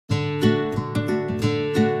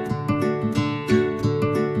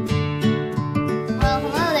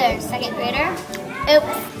Oops,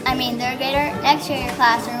 I mean third grader. Next year your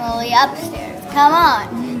classroom will be upstairs. Come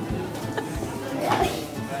on.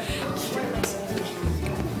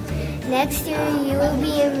 Next year you will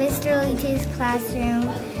be in Mr. Leach's classroom,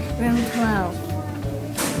 room 12.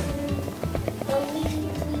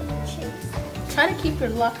 Try to keep your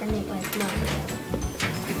locker neat like mine.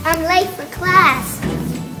 I'm late for class.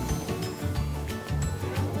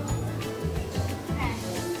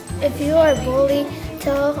 If you are bullied,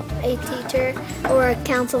 tell a teacher or a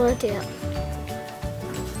counselor to help.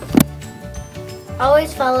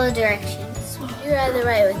 Always follow directions. You're either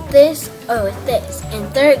right with this or with this. In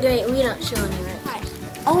third grade, we don't show any right.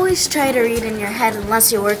 Always try to read in your head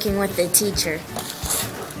unless you're working with the teacher.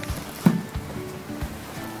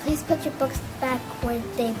 Please put your books back where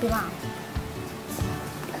they belong.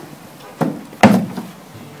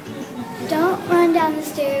 Don't run down the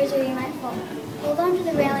stairs or you might fall. Hold on to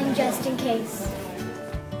the railing just in case.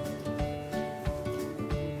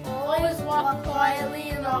 Always walk quietly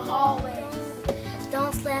in the hallways.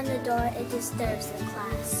 Don't slam the door, it disturbs the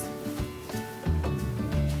class.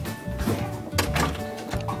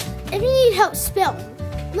 If you need help spelling,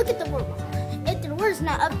 look at the word book. If the word's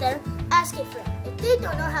not up there, ask a friend. If they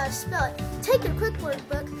don't know how to spell it, take a quick word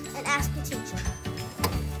book and ask the teacher.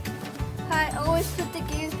 I always put the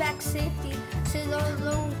gears back safely so they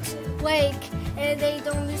don't wake and they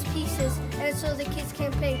don't lose pieces, and so the kids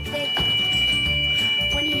can play.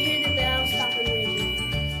 When you hear the bell, stop and raise your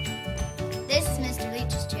hand. This is Mr.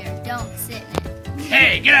 Leach's chair. Don't sit in it.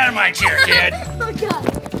 Hey, get out of my chair, kid! Oh God.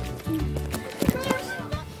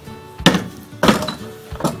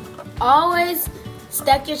 Always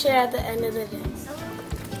stack your chair at the end of the day.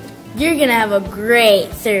 You're gonna have a great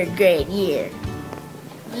third grade year.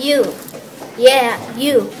 You.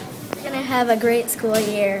 You're gonna have a great school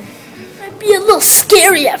year. Might be a little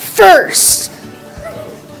scary at first.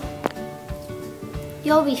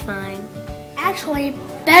 You'll be fine. Actually,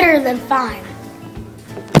 better than fine.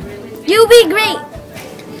 You'll be great.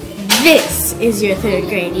 This is your third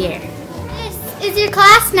grade year. This is your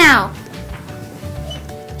class now.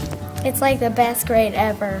 It's like the best grade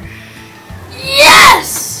ever.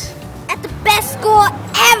 Yes! At the best school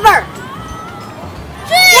ever!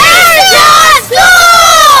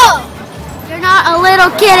 You're not a little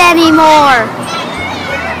kid anymore.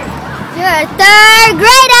 You're a third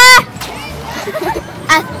grader.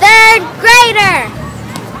 A third grader.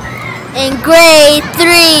 In grade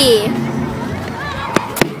 3.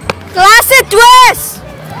 Clase tres.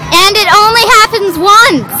 And it only happens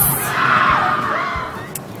once.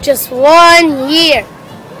 Just 1 year.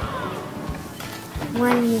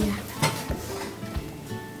 1 year.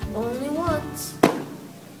 Only once.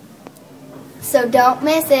 So don't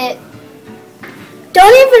miss it.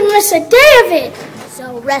 Don't even miss a day of it.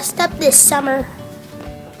 So rest up this summer.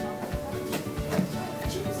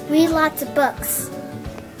 Read lots of books.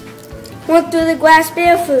 Walk through the grass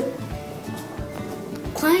barefoot.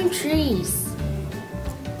 Climb trees.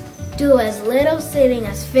 Do as little sitting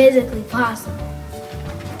as physically possible.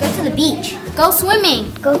 Go to the beach. Go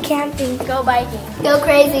swimming. Go camping. Go biking. Go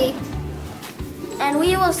crazy. And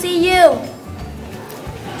we will see you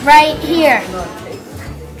right here.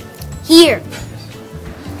 Here.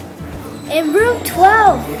 In room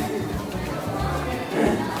 12.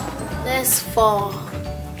 This fall.